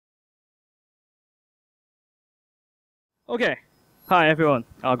Okay. Hi, everyone.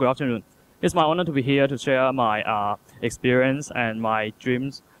 Good afternoon. It's my honor to be here to share my experience and my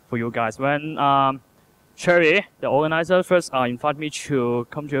dreams for you guys. When Cherry, the organizer, first invited me to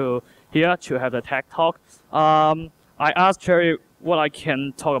come to here to have the tech talk, I asked Cherry what I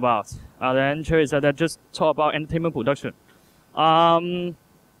can talk about. Then Cherry said that just talk about entertainment production. My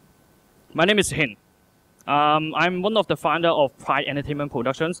name is Hin. I'm one of the founder of Pride Entertainment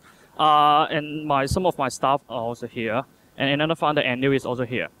Productions, and some of my staff are also here. And another founder, Anil, is also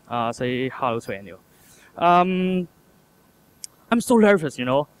here. Say hello to Anil. I'm so nervous, you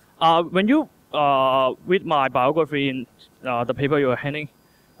know. When you read my biography in the paper you are handing,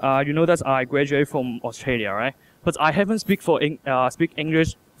 you know that I graduated from Australia, right? But I haven't speak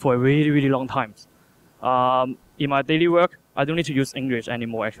English for a really long time. In my daily work, I don't need to use English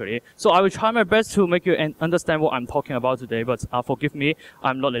anymore, actually. So I will try my best to make you understand what I'm talking about today, but forgive me,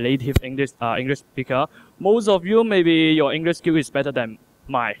 I'm not a native English speaker. Most of you, maybe your English skill is better than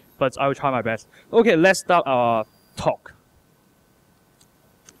mine, but I will try my best. Okay, let's start our talk.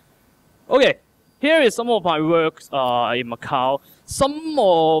 Okay, here is some of my works in Macau. Some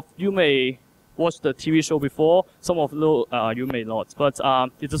of you may watch the TV show before, some of you may not, but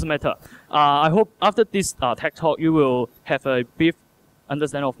it doesn't matter. I hope after this tech talk you will have a brief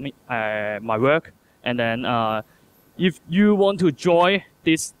understanding of me, my work, and then if you want to join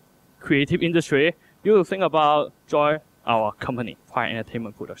this creative industry, you will think about join our company, Pride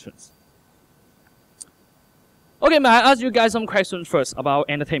Entertainment Productions. Okay, may I ask you guys some questions first about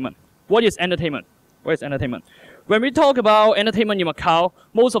entertainment? What is entertainment? What is entertainment? When we talk about entertainment in Macau,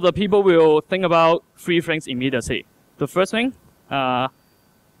 most of the people will think about three things immediately. The first thing,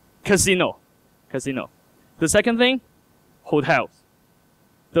 casino. The second thing, hotels.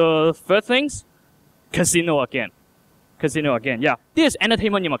 The third thing, casino again. Yeah, this is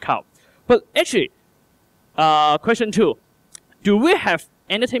entertainment in Macau. But actually, question two, do we have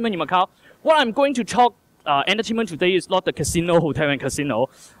entertainment in Macau? What I'm going to talk entertainment today is not the casino, hotel, and casino.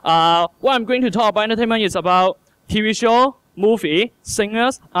 What I'm going to talk about entertainment is about TV show, movie,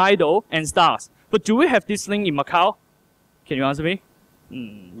 singers, idol, and stars. But do we have this thing in Macau? Can you answer me?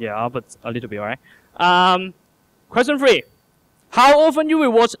 Yeah, but a little bit, alright? Question three. How often you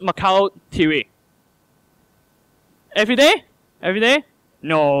will watch Macau TV? Every day? Every day?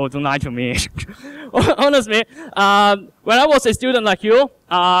 No, don't lie to me. Honestly, when I was a student like you,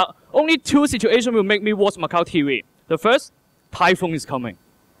 only two situations will make me watch Macau TV. The first, typhoon is coming.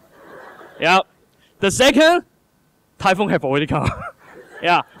 Yeah. The second, typhoon have already come.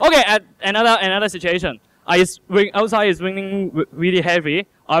 Yeah. Okay. Another situation. Outside is raining really heavy.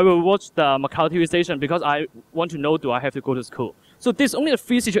 I will watch the Macau TV station because I want to know do I have to go to school. So this is only the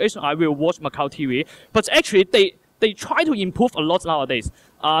three situations I will watch Macau TV. But actually, they try to improve a lot nowadays.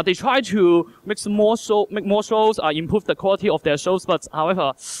 They try to make more shows, improve the quality of their shows. But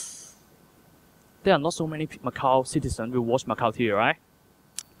however, there are not so many Macau citizens who watch Macau TV, right?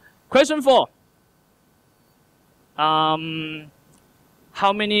 Question four. How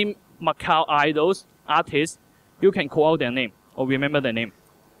many Macau idols, artists, you can call out their name or remember their name?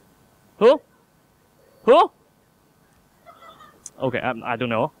 Who? Okay, I don't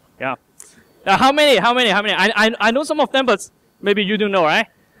know. Yeah. How many? I know some of them, but maybe you don't know, right?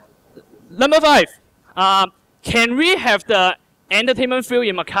 Number five. Can we have the entertainment field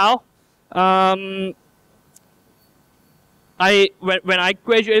in Macau? When I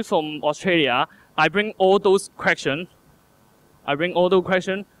graduated from Australia, I bring all those questions.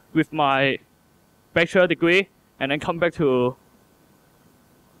 With my bachelor degree, and then come back to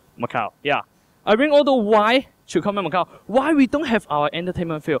Macau. Yeah, I bring all the why to come to Macau. Why we don't have our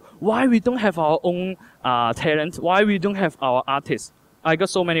entertainment field? Why we don't have our own talent? Why we don't have our artists? I got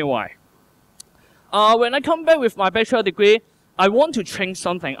so many why. When I come back with my bachelor degree, I want to change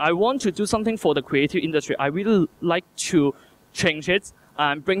something. I want to do something for the creative industry. I really like to change it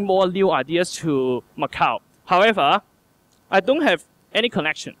and bring more new ideas to Macau. However, I don't have any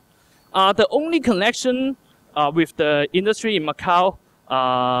connection. The only connection with the industry in Macau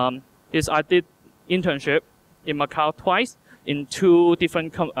is I did internship in Macau twice in two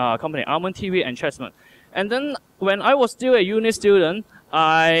different companies, Alma TV and Chessman. And then when I was still a uni student,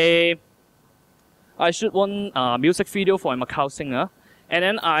 I shoot one music video for a Macau singer, and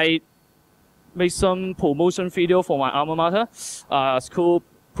then I made some promotion video for my alma mater, school,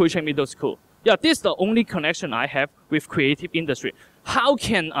 Pui Ching Middle School. Yeah, this is the only connection I have with creative industry. How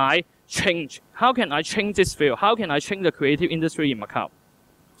can I change? How can I change this field? How can I change the creative industry in Macau?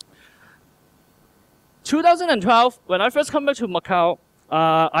 2012, when I first come back to Macau,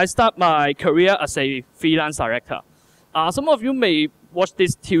 I start my career as a freelance director. Some of you may watch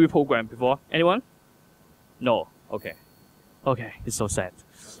this TV program before. Anyone? No. Okay. Okay, it's so sad.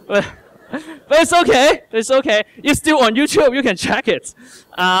 But it's okay. It's okay. It's still on YouTube. You can check it.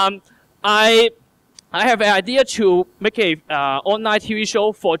 I have an idea to make a online TV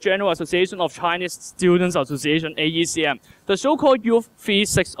show for General Association of Chinese Students Association, AECM, the so-called Youth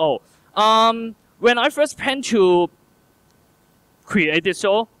 360. When I first planned to create this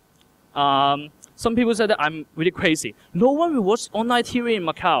show, some people said that I'm really crazy. No one will watch online TV in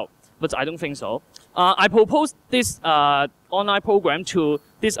Macau, but I don't think so. I proposed this online program to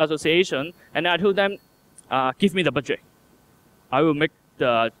this association, and I told them, give me the budget. I will make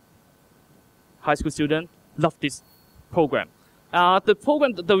the high school student love this program.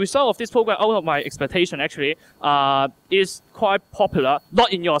 The result of this program, out of my expectation actually, is quite popular.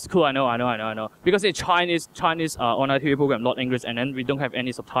 Not in your school, I know. Because it's Chinese online TV program, not English, and then we don't have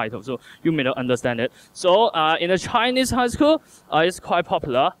any subtitles, so you may not understand it. So in the Chinese high school, it's quite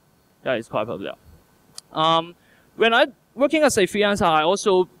popular. Yeah, it's quite popular. When I'm working as a freelancer, I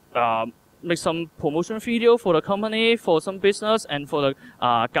also make some promotion video for the company, for some business, and for the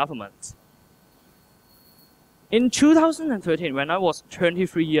government. In 2013, when I was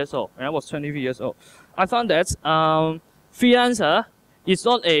 23 years old, I found that freelancer is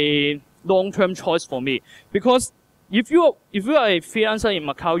not a long-term choice for me, because if you are a freelancer in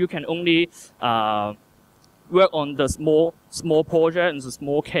Macau, you can only work on the small project and the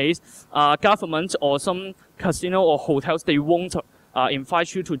small case. Government or some casino or hotels, they won't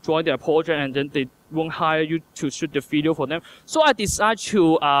invite you to join their project, and then they won't hire you to shoot the video for them. So I decided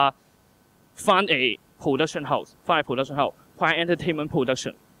to find a production house, Pui Entertainment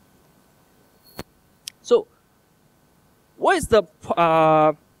Production. So, what is the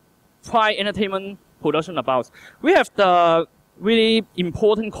Pui Entertainment Production about? We have the really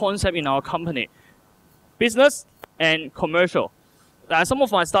important concept in our company: business and commercial. Some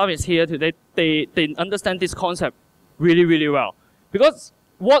of my staff is here today. They understand this concept really, really well. Because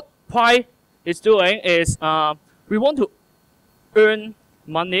what Pui is doing is we want to earn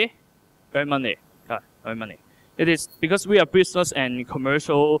money. It is because we are business and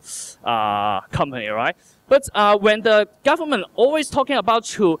commercial company, right? But when the government always talking about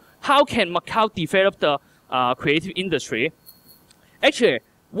how can Macau develop the creative industry, actually,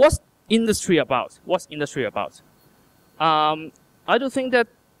 what's industry about? I don't think that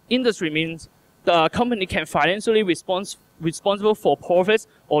industry means the company can financially responsible for profits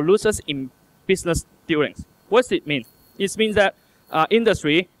or losses in business dealings. What does it mean? It means that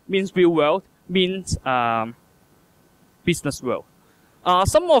industry means real world, means business world.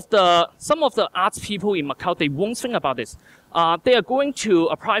 Some of the arts people in Macau, they won't think about this. They are going to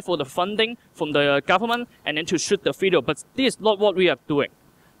apply for the funding from the government and then to shoot the video, but this is not what we are doing.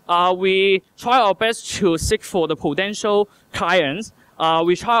 We try our best to seek for the potential clients.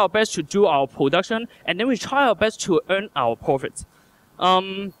 We try our best to do our production, and then we try our best to earn our profits.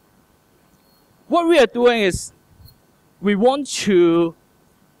 What we are doing is we want to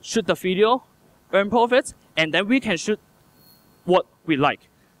shoot the video, earn profits, and then we can shoot what we like.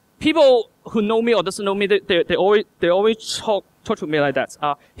 People who know me or doesn't know me, they always talk to me like that.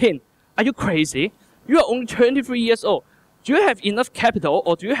 Hin, are you crazy? You are only 23 years old. Do you have enough capital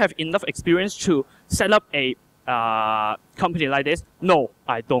or do you have enough experience to set up a company like this? No,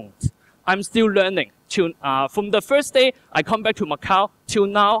 I don't. I'm still learning. From the first day I come back to Macau till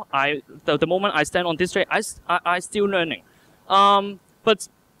now, the moment I stand on this stage, I still learning. But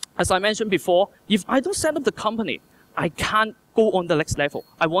as I mentioned before, if I don't set up the company, I can't go on the next level.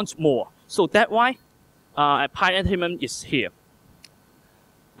 I want more. So that's why Pui Entertainment is here.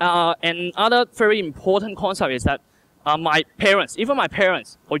 Another very important concept is that my parents, even my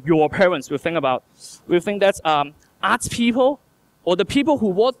parents or your parents will think that arts people or the people who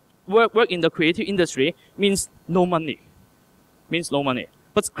work in the creative industry means no money.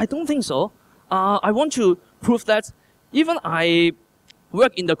 But I don't think so. I want to prove that even I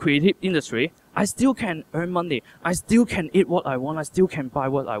work in the creative industry, I still can earn money. I still can eat what I want. I still can buy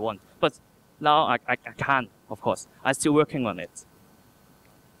what I want. But now I can't, of course. I'm still working on it.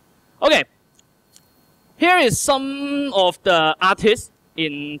 Okay. Here is some of the artists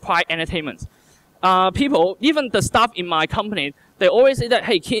in Pui Entertainment. People, even the staff in my company, they always say that,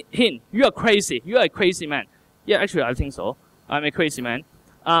 hey, Hin, you are crazy. You are a crazy man. Yeah, actually, I think so. I'm a crazy man.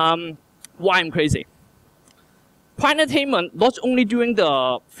 Why I'm crazy? Pui Entertainment, not only doing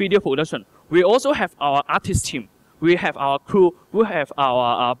the video production, we also have our artist team. We have our crew. We have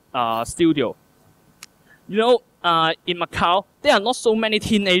our studio. You know, in Macau, there are not so many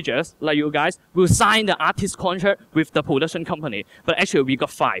teenagers like you guys who sign the artist contract with the production company. But actually, we got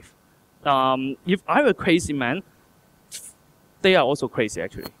 5. If I were a crazy man, they are also crazy,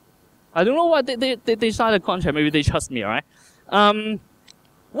 actually. I don't know why they signed the contract. Maybe they trust me, right?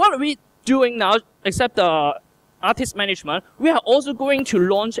 What are we doing now, except the artist management? We are also going to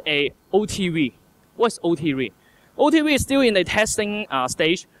launch a OTV. What's OTV? OTV is still in the testing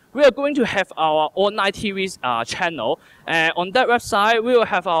stage. We are going to have our online TV channel. On that website, we will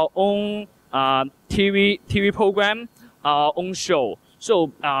have our own TV program, our own show.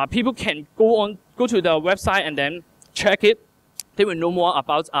 So people can go to the website and then check it. They will know more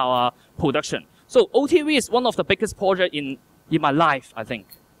about our production. So OTV is one of the biggest projects in my life, I think.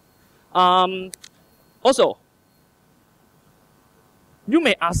 Also, you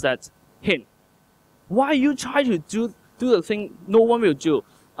may ask that, Hin, why you try to do the thing no one will do?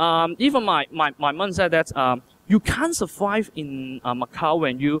 Even my mom said that you can't survive in Macau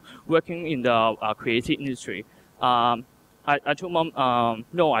when you working in the creative industry. I told mom,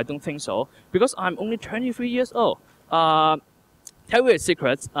 no, I don't think so, because I'm only 23 years old. Tell you a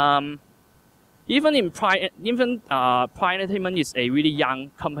secret. Even Pui Entertainment is a really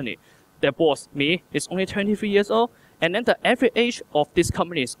young company. Their boss, me, is only 23 years old, and then the average age of this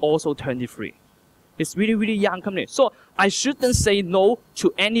company is also 23. It's really, really young company. So I shouldn't say no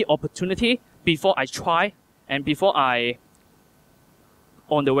to any opportunity before I try and before I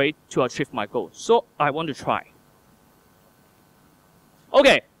on the way to achieve my goal. So I want to try.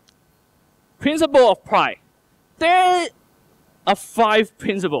 Okay. Principle of pride. There are 5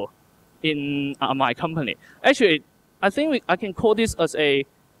 principles in my company. Actually, I think I can call this as a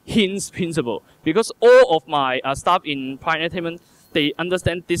hints principle, because all of my staff in Pui Entertainment, they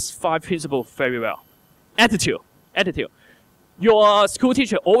understand these 5 principles very well. Attitude. Your school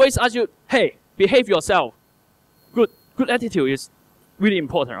teacher always asks you, hey, behave yourself. Good attitude is really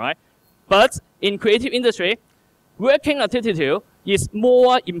important, right? But in creative industry, working attitude is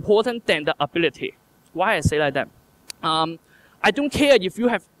more important than the ability. Why I say like that? I don't care if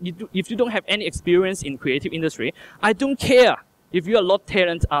you don't have any experience in creative industry. I don't care if you are not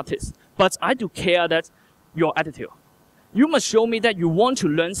talented artist, but I do care that your attitude. You must show me that you want to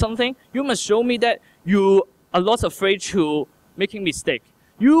learn something. You must show me that you are not afraid to making mistake.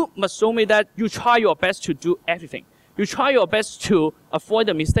 You must show me that you try your best to do everything. You try your best to avoid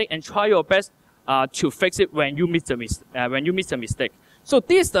the mistake and try your best to fix it when you miss the mistake. So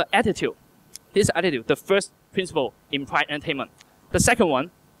this is the attitude. This is attitude, the first principle in Pui Entertainment. The second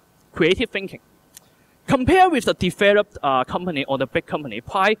one, creative thinking. Compare with the developed company or the big company,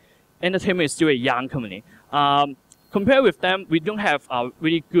 Pui Entertainment is still a young company. Compare with them, we don't have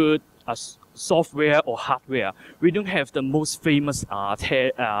really good software or hardware. We don't have the most famous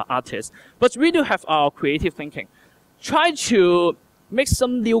artists, but we do have our creative thinking. Try to make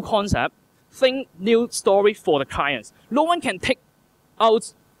some new concept, think new story for the clients. No one can take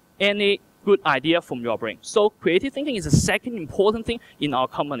out any good idea from your brain. So creative thinking is the second important thing in our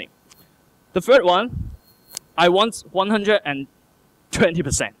company. The third one, I want 120%.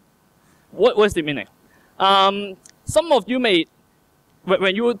 What's the meaning? Some of you may,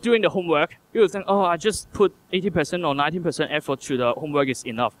 when you're doing the homework, you will think, oh, I just put 80% or 90% effort to the homework is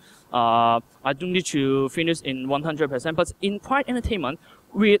enough. I don't need to finish in 100%. But in Pui Entertainment,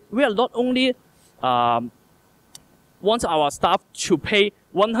 we are not only want our staff to pay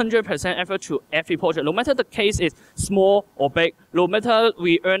 100% effort to every project, no matter the case is small or big, no matter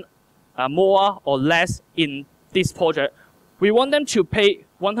we earn more or less in this project, we want them to pay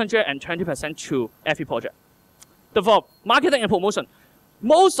 120% to every project. The fourth, marketing and promotion.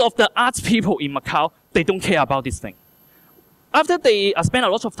 Most of the arts people in Macau, they don't care about this thing. After they spend a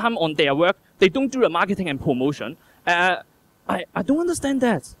lot of time on their work, they don't do the marketing and promotion. I don't understand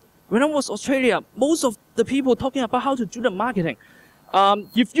that. When I was in Australia, most of the people talking about how to do the marketing.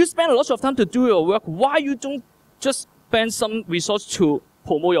 If you spend a lot of time to do your work, why you don't just spend some resource to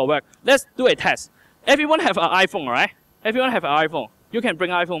promote your work? Let's do a test. Everyone have an iPhone, right? Everyone have an iPhone. You can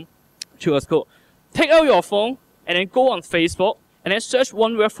bring iPhone to a school. Take out your phone and then go on Facebook and then search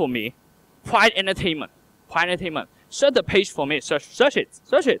one word for me, Pui Entertainment. Pui Entertainment. Search the page for me. Search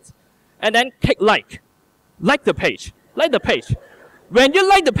it. And then click like. Like the page. Like the page. When you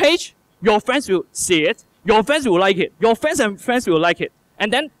like the page, your friends will see it. Your friends will like it. Your friends and friends will like it.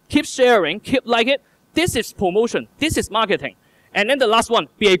 And then keep sharing, keep like it. This is promotion. This is marketing. And then the last one,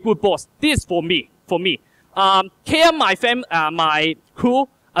 be a good boss. This is for me. Care my crew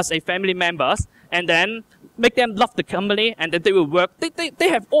as a family members, and then make them love the company, and then they will work. They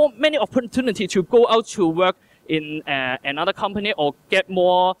have many opportunities to go out to work in another company or get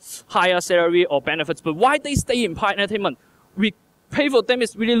more higher salary or benefits. But why they stay in Pui Entertainment? We pay for them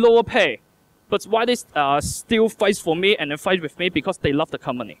is really lower pay. But why they still fight for me and then fight with me? Because they love the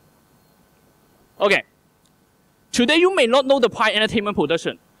company. Okay. Today you may not know the Pui Entertainment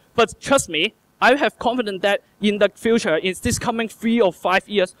production, but trust me, I have confidence that in the future, in this coming 3 or 5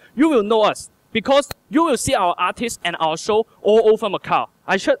 years, you will know us because you will see our artists and our show all over Macau.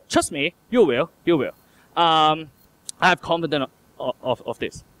 Trust me, you will. I have confidence of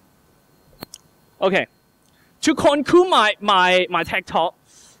this. Okay, to conclude my tech talk,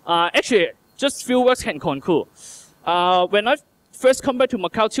 actually, just few words can conclude. When I first come back to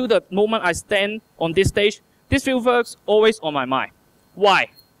Macau till the moment I stand on this stage, these few words always on my mind. Why?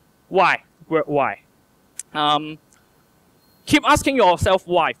 Keep asking yourself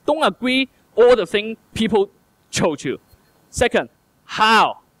why. Don't agree all the things people told you. Second,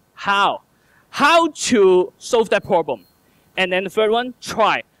 how to solve that problem. And then the third one,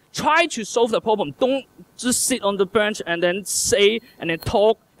 try to solve the problem. Don't just sit on the bench and then say and then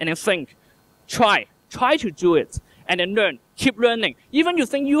talk and then think. Try to do it and then learn. Keep learning. Even you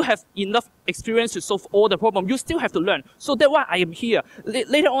think you have enough experience to solve all the problems, you still have to learn. So that's why I am here.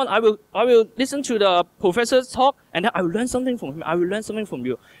 Later on, I will listen to the professor's talk, and then I will learn something from him. I will learn something from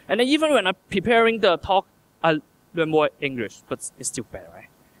you. And then even when I'm preparing the talk, I learn more English, but it's still better, right?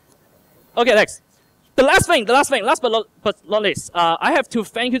 Okay, next. The last but not least, I have to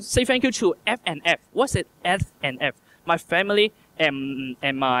say thank you to F and F. What's it? F and F. My family and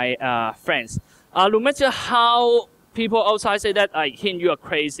my friends. No matter how people outside say that you are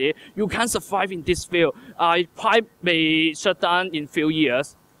crazy, you can't survive in this field. I probably may shut down in few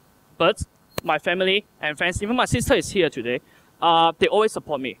years. But my family and friends, even my sister is here today. They always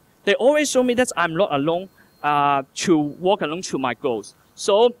support me. They always show me that I'm not alone to walk along to my goals.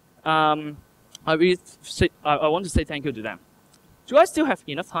 So I want to say thank you to them. Do I still have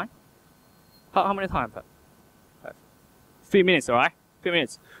enough time? How many time? 3 minutes, all right? 3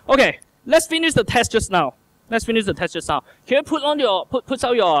 minutes. Okay, let's finish the test just now. Can you put out your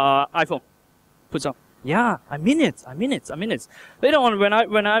iPhone? Put on. Yeah, I mean it. Later on, when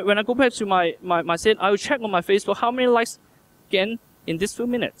I go back to my set, I will check on my Facebook how many likes again in this few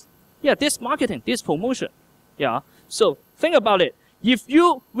minutes. Yeah, this marketing, this promotion. Yeah. So think about it. If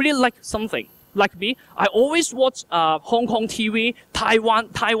you really like something, like me, I always watch Hong Kong TV, Taiwan,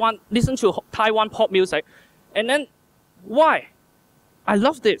 listen to Taiwan pop music, and then why? I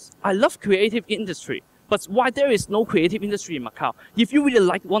love this. I love creative industry. But why there is no creative industry in Macau? If you really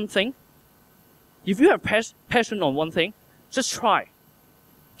like one thing, if you have passion on one thing, just try.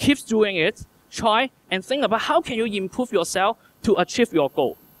 Keep doing it. Try and think about how can you improve yourself to achieve your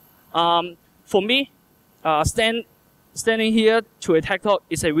goal. For me, standing here to a tech talk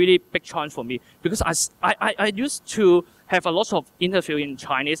is a really big challenge for me because I used to have a lot of interview in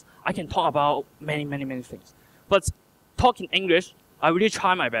Chinese. I can talk about many things. But talk in English, I really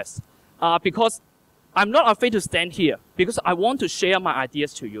try my best because I'm not afraid to stand here because I want to share my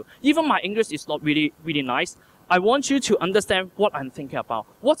ideas to you. Even my English is not really nice. I want you to understand what I'm thinking about,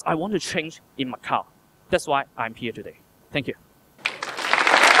 what I want to change in Macau. That's why I'm here today. Thank you.